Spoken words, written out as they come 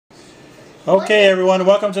Okay everyone,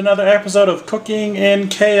 welcome to another episode of Cooking in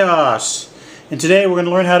Chaos. And today we're going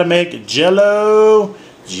to learn how to make Jello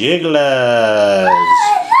Jigglers.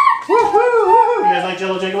 Woohoo! You guys like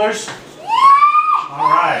Jello Jigglers?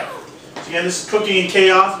 Alright. So again, this is Cooking in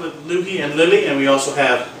Chaos with Lukey and Lily, and we also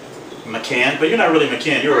have McCann. But you're not really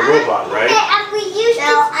McCann, you're a robot, right? I'm an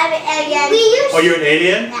alien. Oh, you're an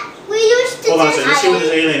alien? Yeah. We used to. Hold on a second, let's see what this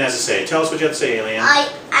alien has to say. Tell us what you have to say, alien. I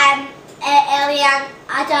am an alien.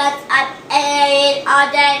 I'm an alien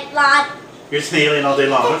all day long. You're an alien all day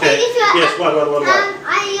long. Okay. Yes, what?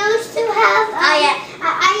 I used to have.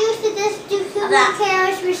 I used to just do human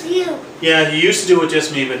chaos with you. Yeah, you used to do it with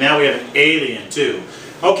just me, but now we have an alien too.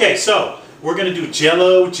 Okay, so we're going to do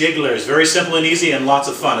Jello Jigglers. Very simple and easy and lots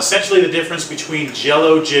of fun. Essentially, the difference between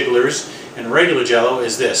Jello Jigglers and regular Jello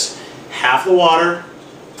is this: half the water,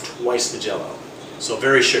 twice the Jello. So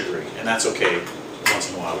very sugary, and that's okay once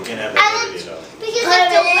in a while. We can't have that every day though. Because it's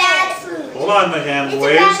bad food. Hold on, McCann.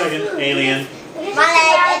 Wait a second, alien. My name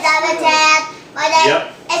is Avatar. My name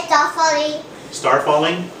is Starfalling.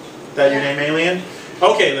 Starfalling? Is that your name, alien?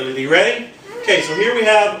 Okay, Lily, you ready? Okay, so here we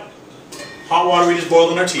have hot water we just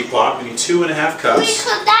boiled in our teapot. We need 2.5 cups. We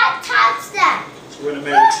could not touch that. So we're going to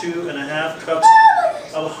measure 2.5 cups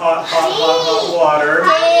of hot water.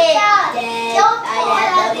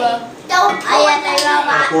 Don't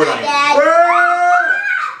pour it on me.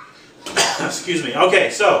 Excuse me. Okay,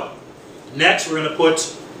 so next we're going to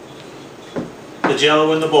put the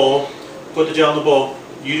Jello in the bowl. Put the Jello in the bowl.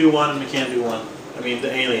 You do one and McCann do one. I mean,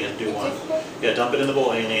 the alien do one. Yeah, dump it in the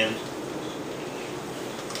bowl, alien.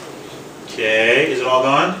 Okay, is it all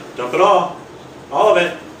gone? Dump it all. All of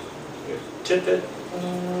it. Here, tip it.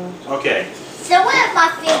 Okay. So what if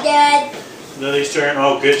my finger? Lily's turn.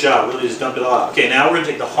 Oh, good job. Lily just dumped it all out. Okay, now we're going to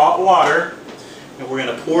take the hot water and we're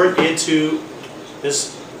going to pour it into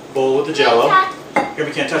this bowl with the Jello. Here,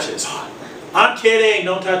 we can't touch it. It's hot. I'm kidding.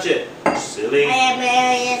 Don't touch it. Silly.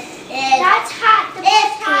 That's hot.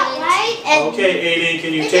 It's hot, right? Okay, Aiden,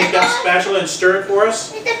 can you take that spatula and stir it for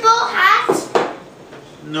us? Is the bowl hot?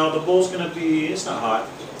 No, the bowl's going to be, it's not hot.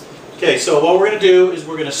 Okay, so what we're going to do is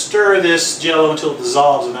we're going to stir this Jello until it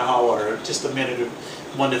dissolves in that hot water. Just a minute,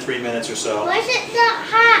 1 to 3 minutes or so. Why is it not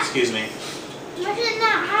hot? Excuse me. Why is it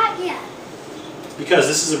not hot yet? Because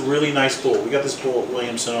this is a really nice bowl. We got this bowl at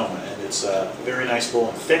Williams-Sonoma, and it's a very nice bowl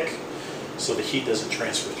and thick, so the heat doesn't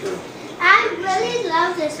transfer through. I really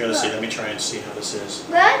love this Here, let's see. book. Let me try and see how this is.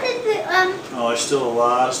 Where did the Oh, there's still a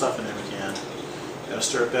lot of stuff in there, McCann. Gotta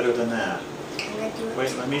stir it better than that.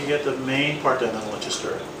 Wait, let me get the main part done, then I'll let you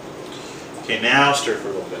stir it. Okay, now stir it for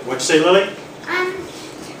a little bit. What'd you say, Lily?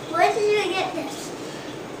 Where did you get this?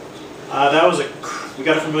 That was we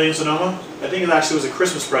got it from Williams-Sonoma. I think it actually was a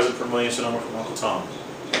Christmas present from Williams-Sonoma from Uncle Tom.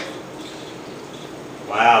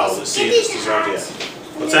 Wow, let's see if this dissolved yet.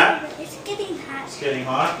 What's that? It's getting hot. It's getting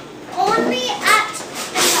hot. Only at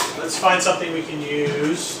the Let's find something we can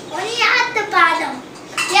use. Only at the bottom.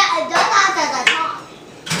 Yeah, don't at the top.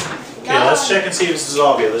 Okay, let's check and see if it's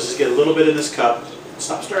dissolved yet. Let's just get a little bit in this cup.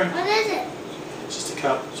 Stop stirring. What is it? It's just a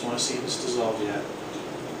cup. Just want to see if it's dissolved yet.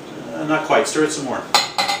 Not quite. Stir it some more.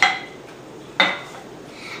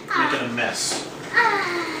 Making a mess.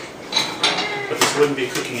 But this wouldn't be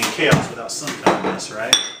Cooking in Chaos without some kind of mess,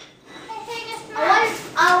 right? I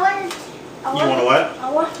want You want to what?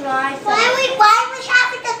 I want to try. Why we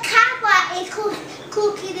having the camera in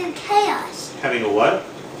Cooking in Chaos? Having a what?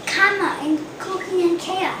 Camera in Cooking in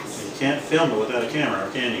Chaos. You can't film it without a camera,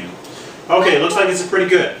 can you? Okay, looks like it's pretty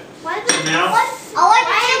good. Why Now? I want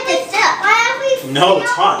to take a sip. Why are we No,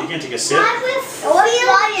 it's hot. You can't take a sip. Why are we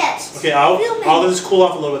filming it? Okay, I'll let this cool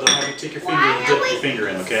off a little bit. I'll have you take your finger and dip your finger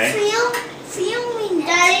in, okay? Filming it.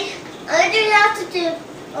 Daddy, what do you have to do?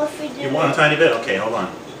 You want a tiny bit? Okay, hold on.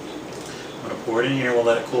 I'm going to pour it in here. We'll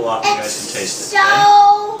let it cool off and you guys can taste it.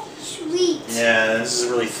 So sweet. Yeah, this is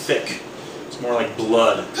really thick. It's more like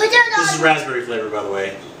blood. This is raspberry flavor, by the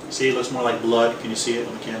way. See, it looks more like blood. Can you see it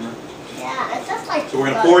on the camera? Yeah, it looks like So we're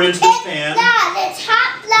going to pour it into this pan. It's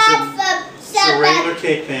hot blood from It's a regular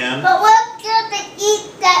cake pan. But we're going to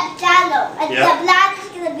eat that Jello, and Yep. the blood is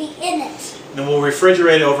going to be in it. Then we'll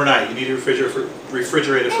refrigerate it overnight. You need to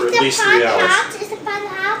refrigerate it for at least 3 hours. Is the pan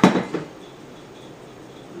hot?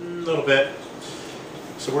 A little bit.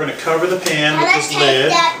 So we're going to cover the pan with this Taste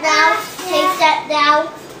lid. that now. Taste that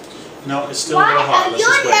now. No, it's still a little hot. Let's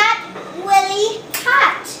just wait. Not really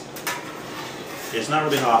hot. It's not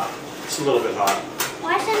really hot. It's a little bit hot.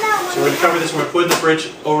 Why is it not So we're going to cover this. We're going to put it in the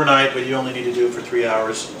fridge overnight, but you only need to do it for 3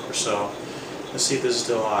 hours or so. Let's see if this is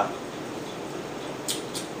still hot.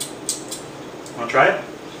 Want to try it?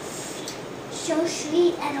 So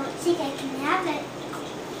sweet, I don't think I can have it.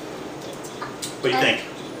 What do you think?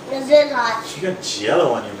 Is it hot? You got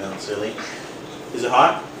Jello on your mouth, silly. Is it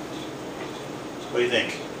hot? What do you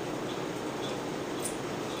think?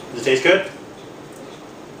 Does it taste good?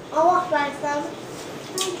 I want my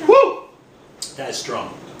phone. Woo! That is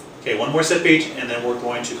strong. Okay, one more sip each, and then we're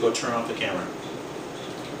going to go turn off the camera.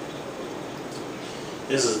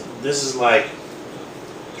 This is like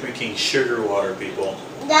drinking sugar water, people.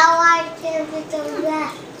 Now I can with the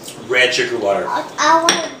rest. Red sugar water. I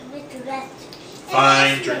want to with the rest.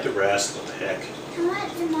 Fine, drink the rest. What the heck? I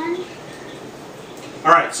want the money.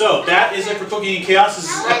 Alright, so that is it for Cooking in Chaos. This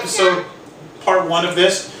is episode part 1 of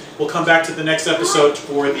this. We'll come back to the next episode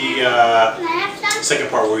for the Can I have some? second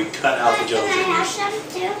part where we cut out the Jello Can I have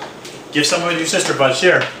Jigglers. some too? Give some with your sister, bud.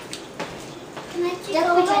 Share. Can I take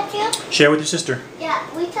all of it too? Share with your sister. Yeah,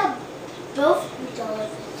 we can both eat all of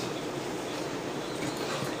it.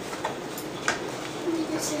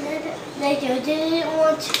 They didn't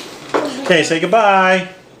want to. Okay, say goodbye.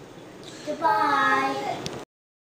 Goodbye.